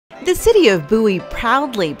The City of Bowie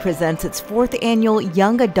proudly presents its 4th annual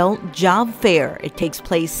Young Adult Job Fair. It takes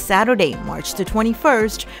place Saturday, March the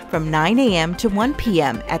 21st from 9 a.m. to 1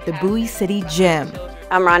 p.m. at the Bowie City Gym.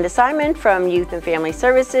 I'm Rhonda Simon from Youth and Family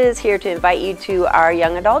Services, here to invite you to our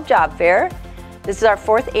Young Adult Job Fair. This is our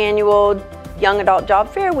 4th annual Young Adult Job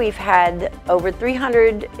Fair. We've had over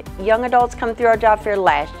 300 young adults come through our job fair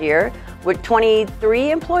last year with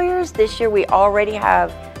 23 employers. This year we already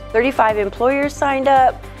have 35 employers signed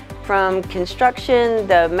up from construction,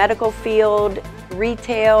 the medical field,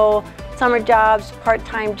 retail, summer jobs,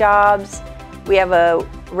 part-time jobs. We have a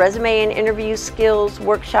resume and interview skills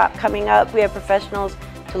workshop coming up. We have professionals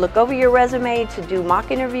to look over your resume, to do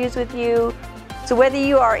mock interviews with you. So whether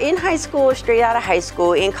you are in high school or straight out of high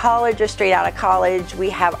school, in college or straight out of college,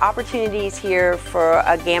 we have opportunities here for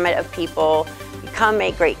a gamut of people. Come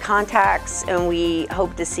make great contacts, and we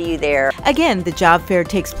hope to see you there. Again, the job fair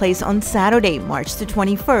takes place on Saturday, March the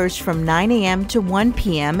 21st from 9 a.m. to 1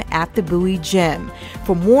 p.m. at the Bowie Gym.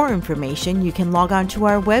 For more information, you can log on to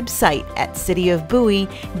our website at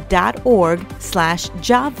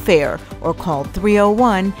cityofbowie.org/jobfair or call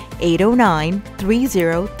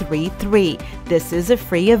 301-809-3033. This is a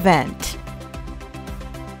free event.